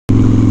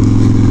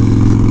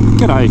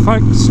G'day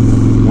folks,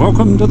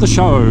 welcome to the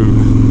show.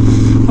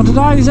 On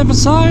today's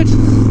episode,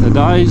 the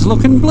day's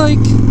looking bleak,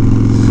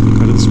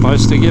 but it's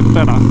supposed to get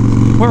better.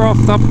 We're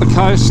off up the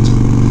coast,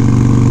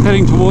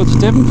 heading towards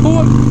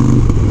Devonport,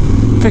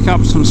 pick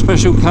up some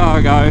special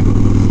cargo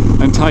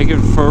and take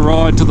it for a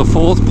ride to the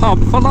Fourth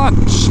pub for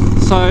lunch.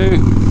 So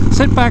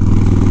sit back,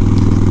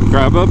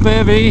 grab a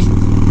bevy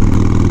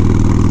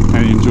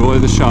and enjoy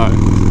the show.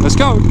 Let's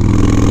go!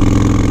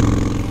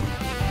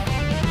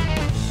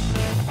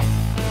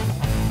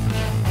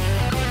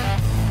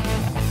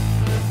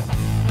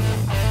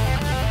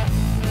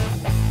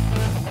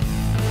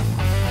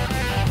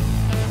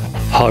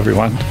 Hi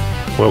everyone,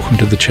 welcome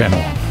to the channel.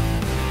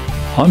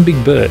 I'm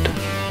Big Bert.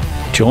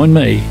 Join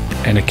me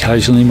and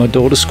occasionally my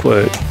daughter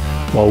Squirt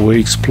while we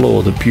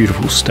explore the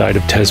beautiful state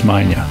of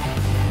Tasmania.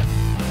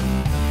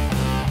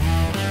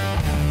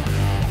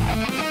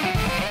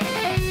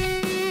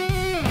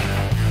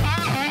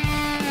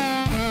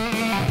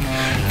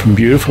 From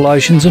beautiful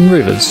oceans and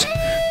rivers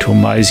to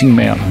amazing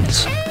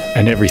mountains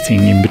and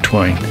everything in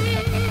between.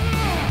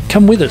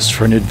 Come with us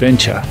for an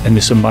adventure in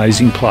this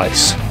amazing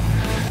place,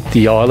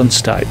 the island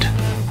state,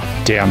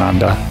 down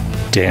under,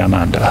 down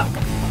under.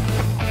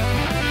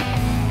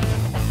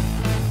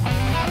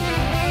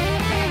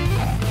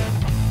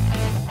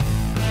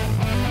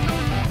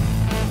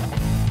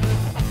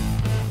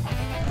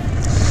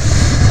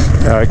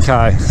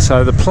 Okay,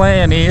 so the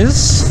plan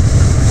is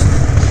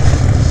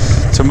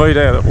to meet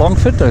out at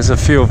Longford. There's a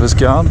few of us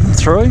going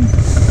through.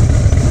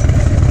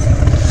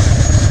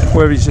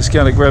 We're just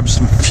going to grab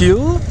some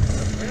fuel.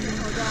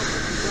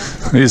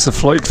 Here's the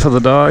fleet for the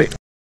day.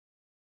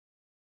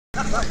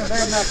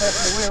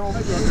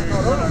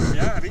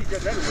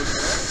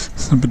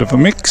 It's a bit of a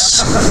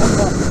mix.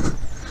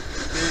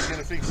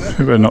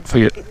 We better not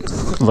forget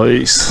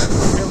these.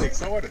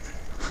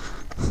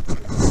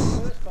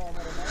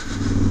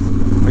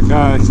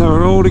 Okay, so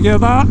we're all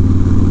together.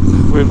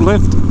 We've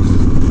left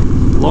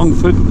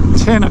Longford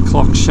 10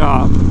 o'clock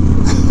sharp.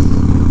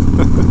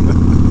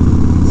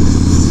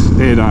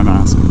 Yeah, don't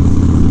ask.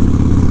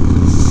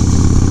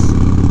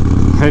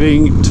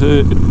 Heading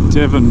to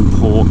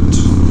Devonport.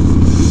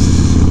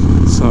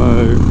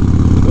 So,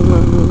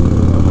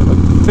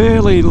 a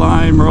fairly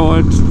lame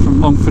ride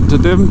from Longford to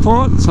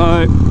Devonport,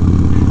 so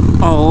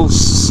I'll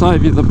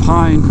save you the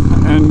pain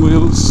and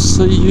we'll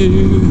see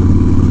you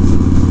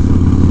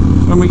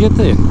when we get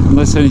there,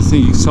 unless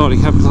anything exciting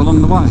happens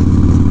along the way,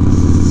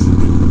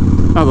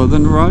 other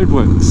than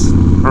roadworks.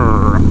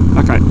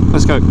 Okay,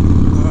 let's go.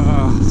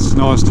 It's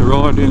nice to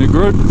ride in a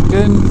group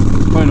again,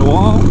 it's been a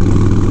while.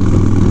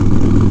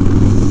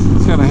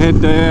 It's going to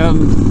head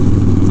down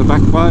the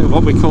back way,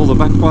 what we call the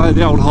back way,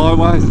 the old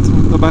highway,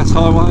 the Bass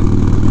Highway,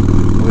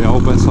 or the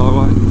old Bass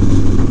Highway,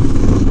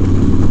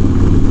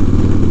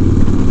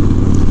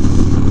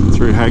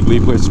 through Hagley,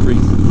 Westbury,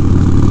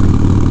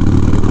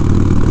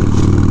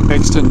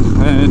 Exton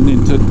and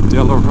into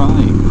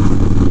Deloraine.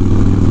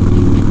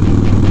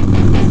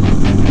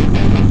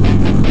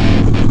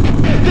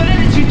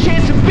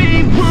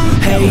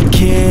 Hey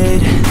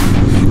kid,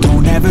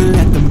 don't ever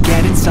let them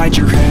get inside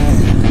your head.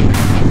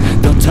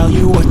 They'll tell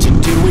you what to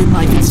do in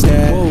life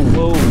instead.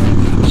 Whoa,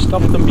 whoa,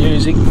 stop the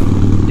music.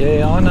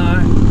 Yeah, I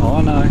know.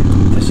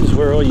 This is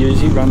where I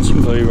usually run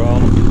some B-roll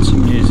and put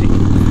some music,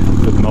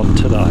 but not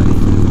today.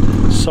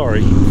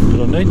 Sorry,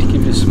 but I need to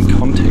give you some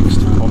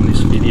context on this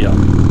video.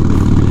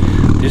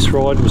 This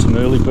ride was an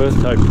early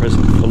birthday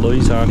present for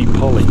Lee's Aunty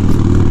Polly.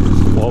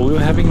 While we were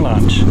having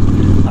lunch,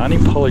 Aunty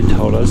Polly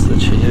told us that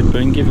she had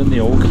been given the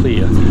all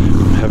clear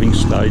from having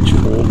stage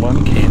 4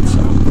 lung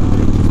cancer.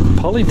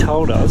 Polly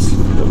told us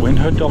that when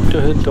her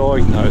doctor had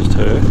diagnosed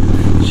her,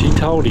 she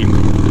told him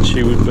that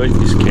she would beat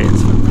this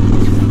cancer,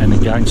 and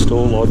against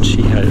all odds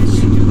she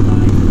has.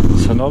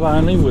 So not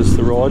only was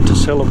the ride to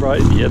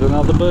celebrate yet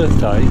another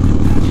birthday,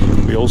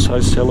 we also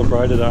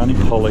celebrated Aunty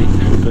Polly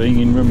being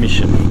in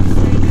remission.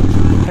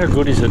 How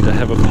good is it to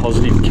have a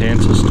positive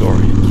cancer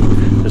story,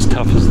 as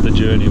tough as the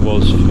journey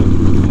was for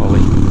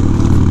Polly?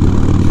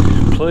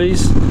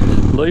 Please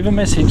leave a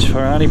message for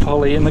Aunty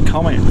Polly in the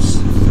comments.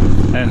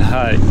 And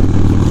hey,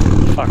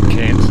 fuck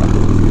cancer.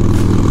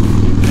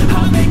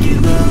 I'll make it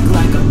look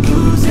like I'm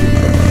losing.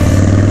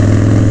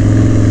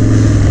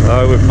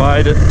 So we've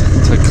made it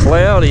to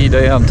cloudy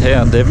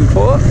downtown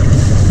Devonport.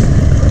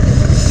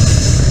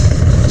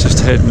 Just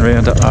heading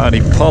round to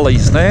Aunty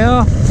Polly's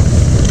now.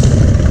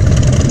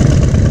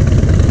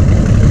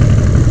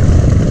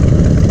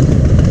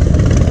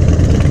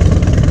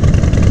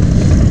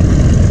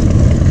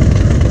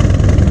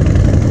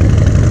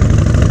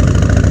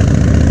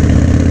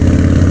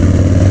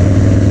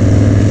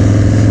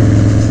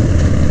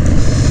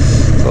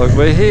 So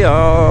we're here.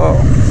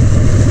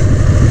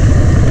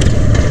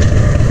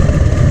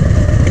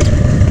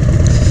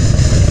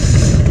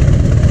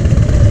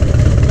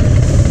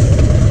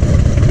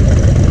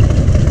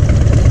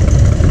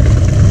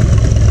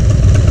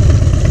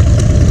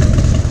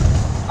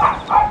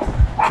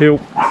 Cool.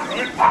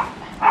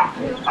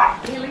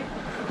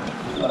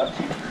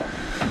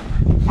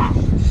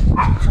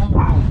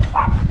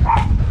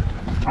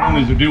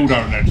 long there's a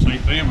dildo in that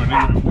seat there, but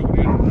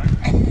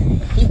anyway,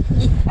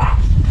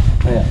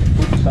 Yeah,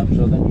 put this up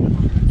so then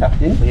you're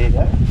tucked in. There you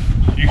go.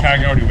 you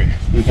can't go anywhere.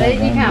 You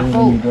can't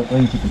fall. You've got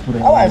these you can put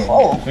in. I won't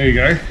fall. There you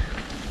go.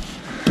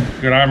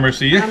 Got armrest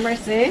here.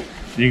 Armrest there.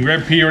 You can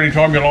grab Pierre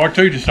anytime you like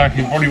to, just don't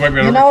your body won't be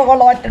able You to. know I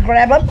like to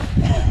grab them.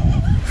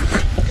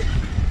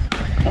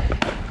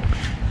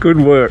 Good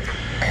work.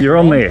 You're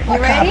on there. I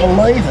can't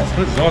believe it.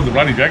 Put the size of the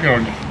bloody jacket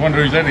on.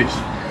 Wonder whose that is.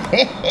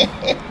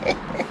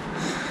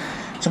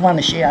 It's the one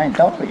that she ain't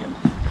dying.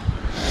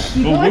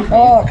 All good.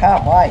 Oh, I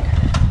can't wait.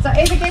 So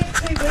if it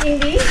gets too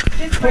windy,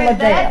 just Pull grab it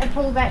that down. and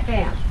pull that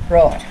down.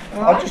 Right.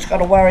 I just got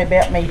to worry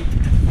about me.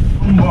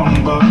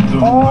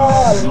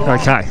 Oh,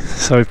 Okay,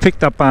 so we've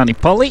picked up Aunty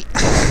Polly.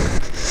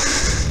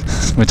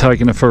 We're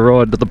taking her for a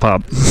ride to the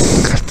pub.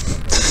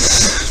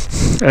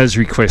 As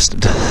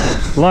requested.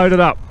 Load it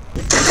up.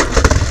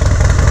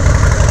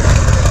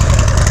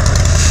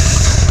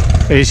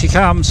 Here she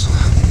comes.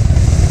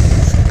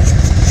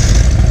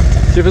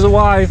 Give us a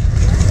wave.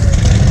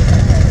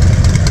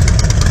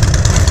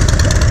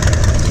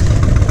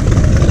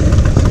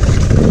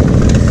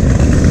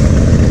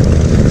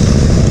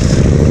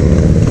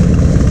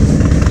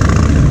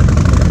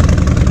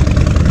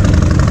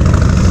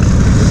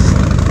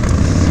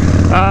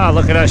 Ah,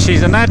 look at her,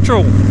 she's a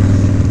natural.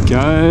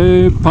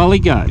 Go, Polly,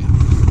 go.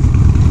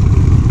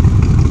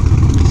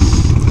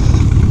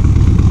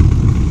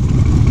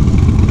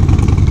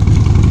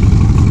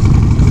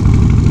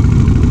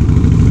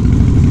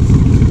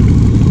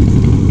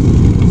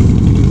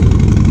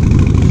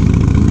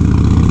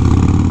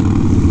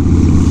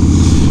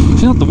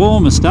 It's not the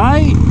warmest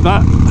day,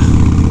 but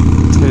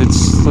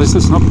at least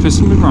it's not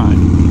pissing with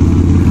rain.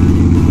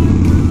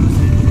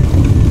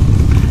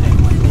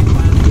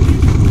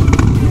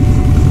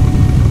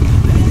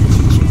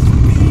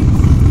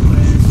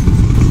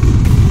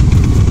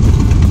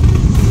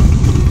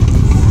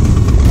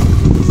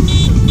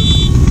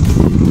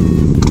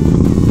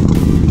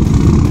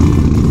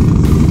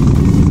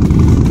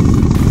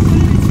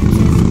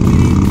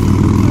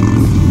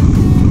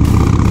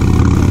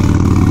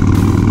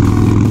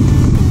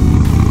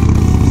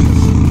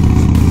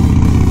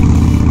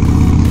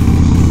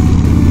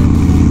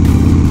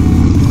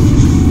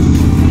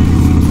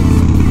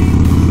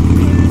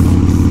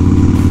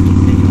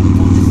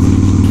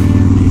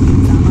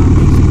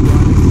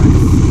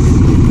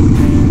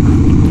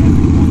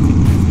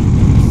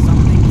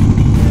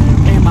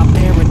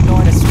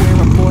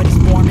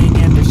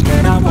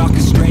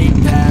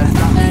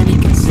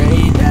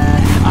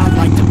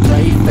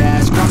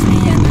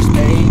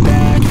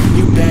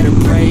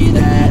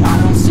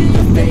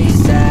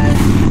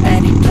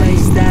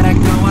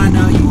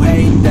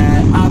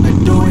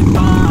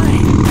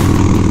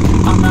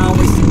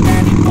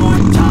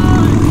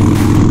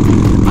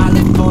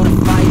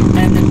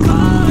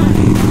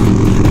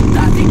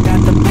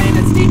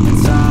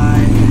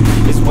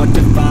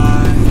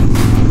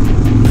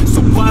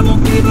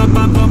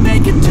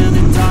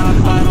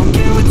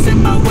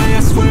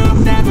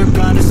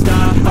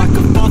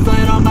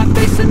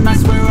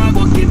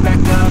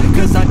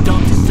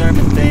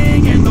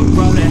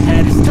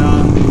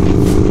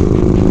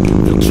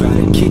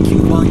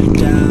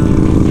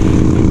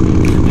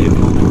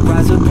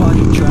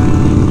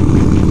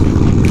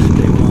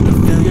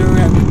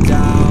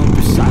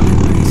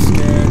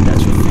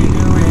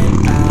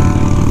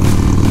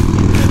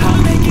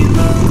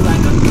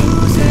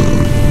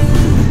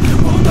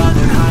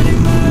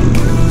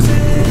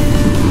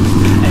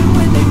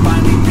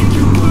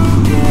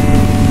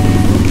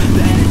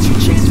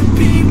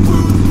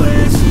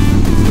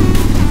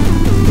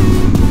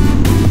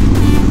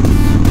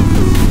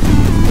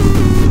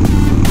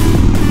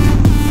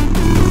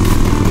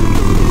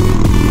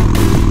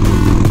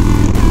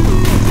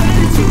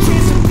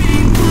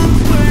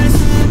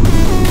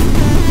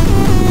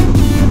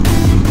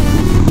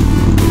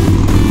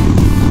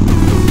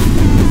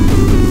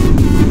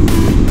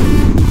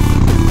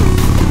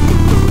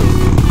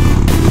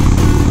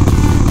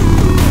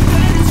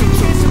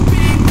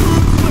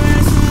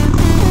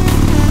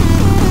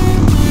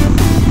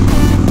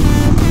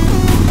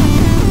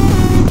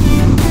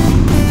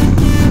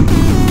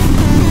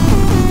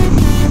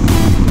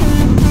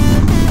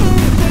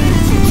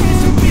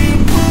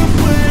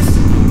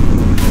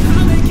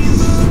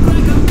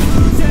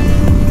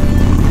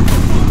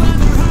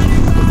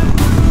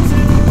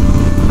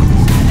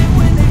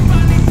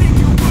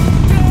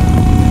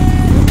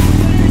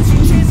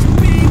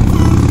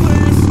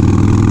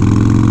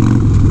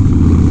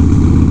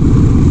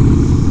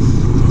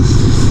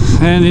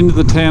 And into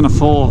the town of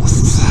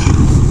Forth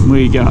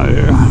we go.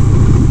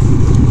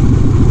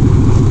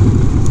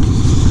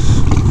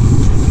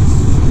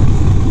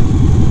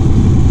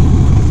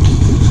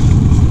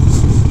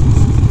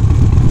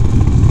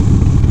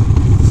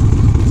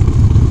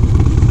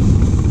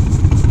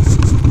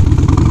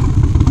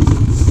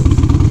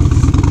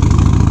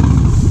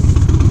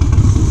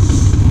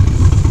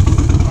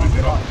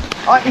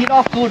 I hit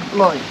off good,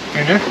 Lloyd.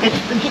 Can you?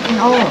 It's been hitting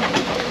on.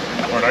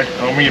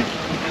 Righto, I'm in.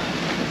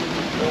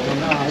 Oh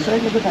no, see,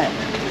 look at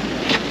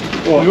that.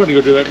 Well, you want to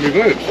go do that in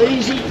reverse.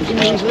 Easy in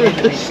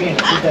reverse. Did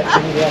that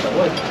thing the other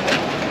week.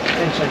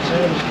 Then say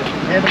service.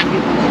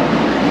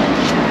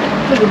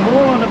 Look at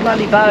more on the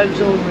bloody bows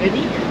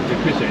already. The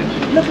piss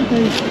ends. Look at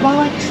these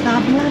bikes,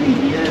 they're bloody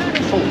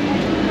beautiful.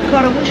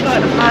 God, I wish I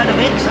had a photo of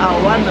XL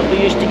one that we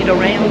used to get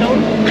around on.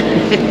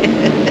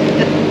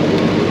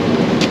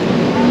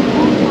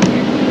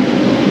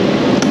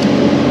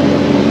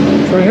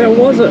 So how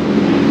was it?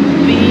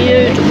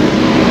 Beautiful.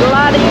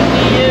 Bloody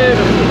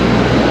beautiful.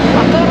 I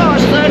thought I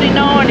was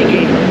 39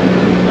 again.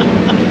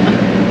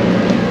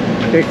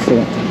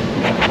 Excellent.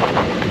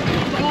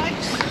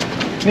 Bikes?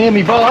 Near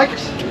me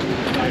bikes.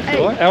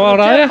 How old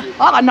are you?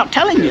 Oh, I'm not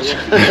telling you.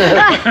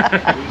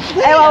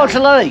 How old's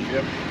Lee?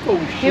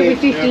 He'll be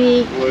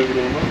 55,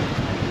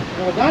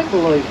 I don't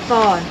believe it.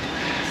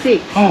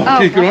 6. Oh,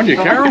 gee, good on you,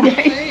 Carol.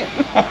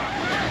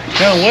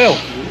 Going well.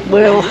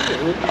 Well,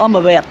 I'm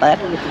about that.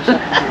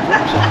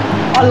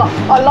 I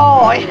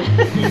lie.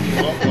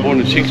 Born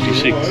in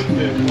 66.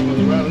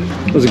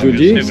 Was a good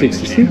year,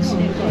 66.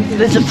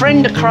 There's a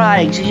friend of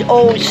Craig's, he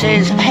always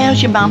says,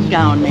 how's your mum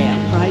going now?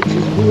 Craig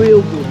says,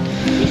 real good.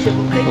 He said,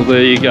 well, keep Well,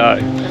 there you go.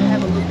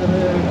 have a look at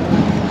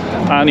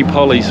her. Aunty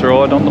Polly's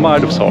ride on the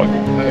motorcycle.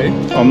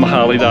 On the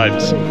Harley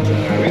Davison.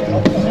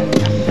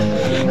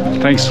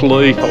 Thanks to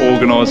Lee for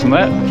organising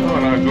that. Oh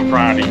no, good for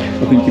Auntie.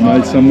 I think you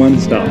made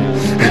someone's day.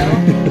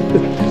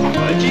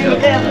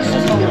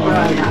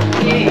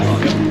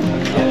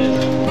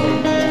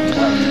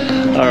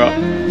 Alright,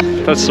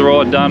 that's the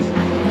ride done.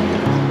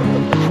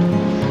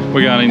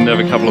 We're going in to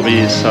have a couple of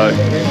beers, so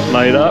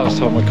later, last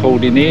time I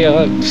called in here,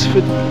 it was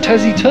for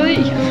Tassie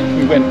tea.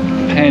 We went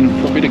pan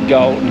for a bit of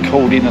gold and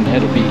called in and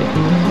had a beer.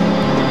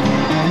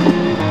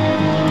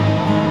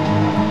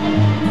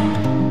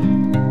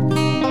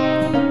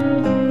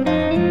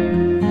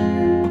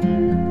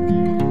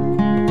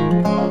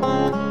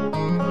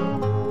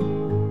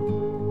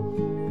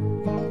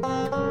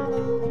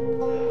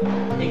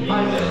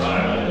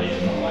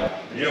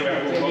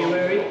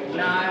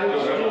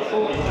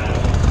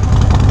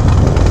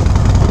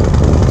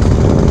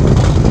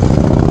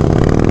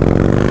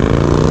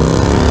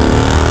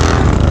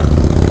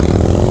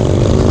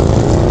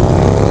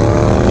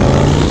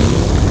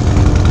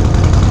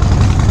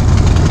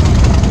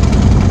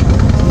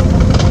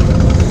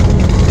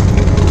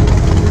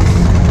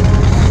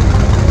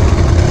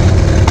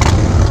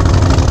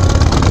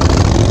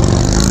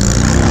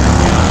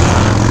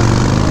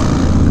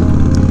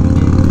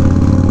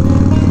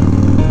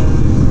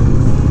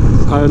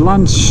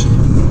 Lunch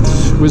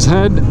was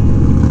had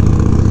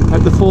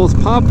at the Fourth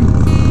Pub.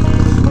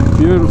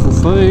 Beautiful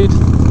feed.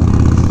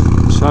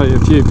 I'll show you a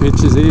few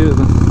pictures here of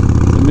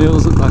the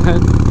meals that they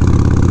had.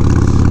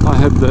 I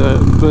had the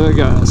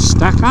burger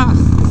stacker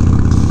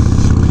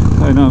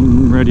and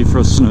I'm ready for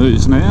a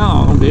snooze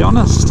now, I'll be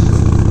honest.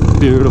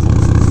 Beautiful.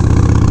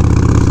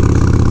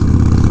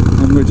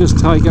 And we're just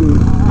taking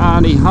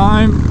Auntie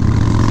home.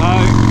 So,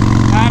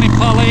 Aunty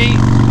Polly,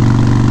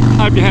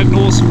 hope you had an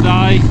awesome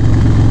day.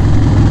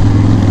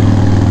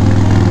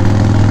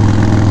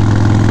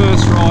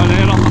 First ride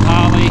out on the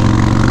Harley,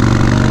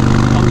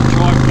 on the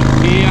Trike with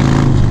gear.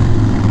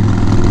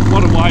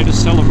 What a way to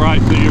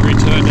celebrate your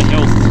return to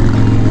health.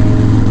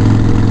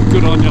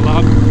 Good on you,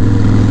 love.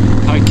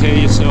 Take care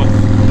of yourself.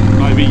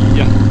 Maybe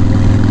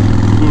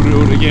we'll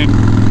do it again.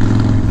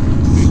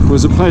 It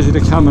was a pleasure to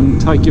come and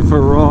take you for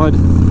a ride.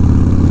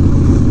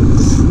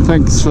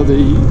 Thanks for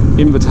the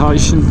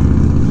invitation.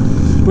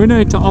 We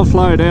need to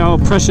offload our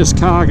precious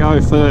cargo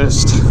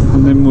first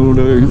and then we'll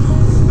do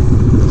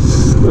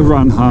the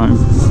run home.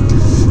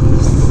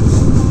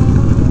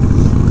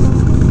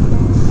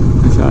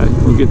 Okay,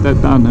 we'll get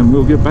that done and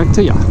we'll get back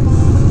to you. Come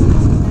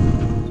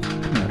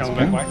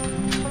that way.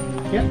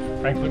 Yeah.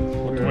 Franklin,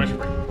 look to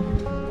Westbury.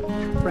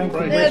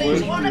 Frankly, Now, do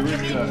you want to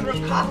come in for a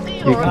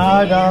coffee or a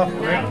no, no.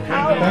 We're out to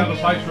another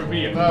place for a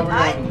beer. No, we're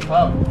on the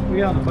pub.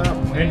 We're on the pub.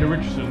 Heading to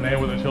Richardson now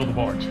where they sell the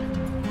bikes.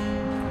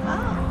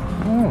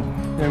 Oh,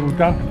 Yeah, we've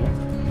done it.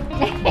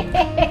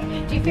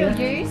 Do you feel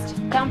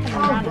juiced? Dumping and oh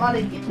running.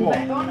 bloody getting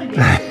back on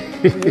again.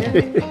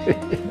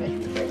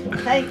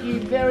 Thank you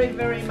very,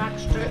 very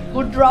much.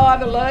 Good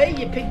driver, Lee.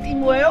 You picked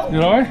him well. You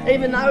know?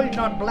 Even though he's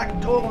not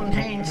black, tall and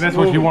handsome. That's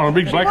what you want, a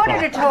big You black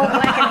wanted dog. to talk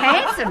black and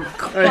handsome.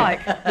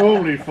 Like,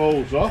 Normally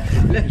falls off.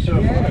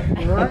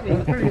 Right,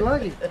 he's pretty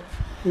lucky.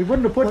 We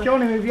wouldn't have put you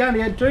on him if you only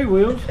had 2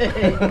 wheels.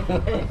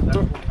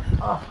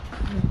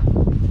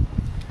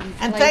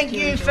 And thank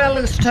you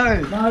fellas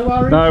too. No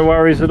worries. No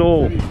worries at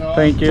all.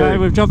 Thank you. Okay,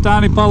 we've dropped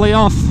Aunty Polly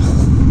off.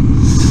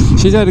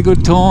 She's had a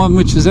good time,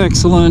 which is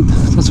excellent.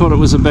 That's what it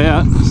was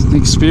about, an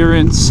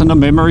experience and a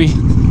memory.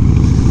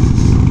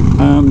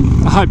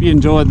 I hope you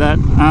enjoyed that,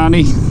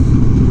 Auntie.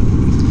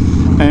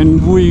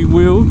 And we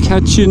will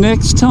catch you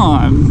next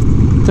time.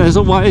 As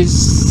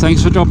always,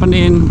 thanks for dropping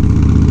in.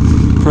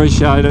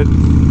 Appreciate it.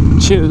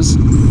 Cheers.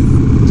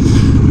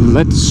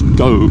 Let's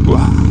go.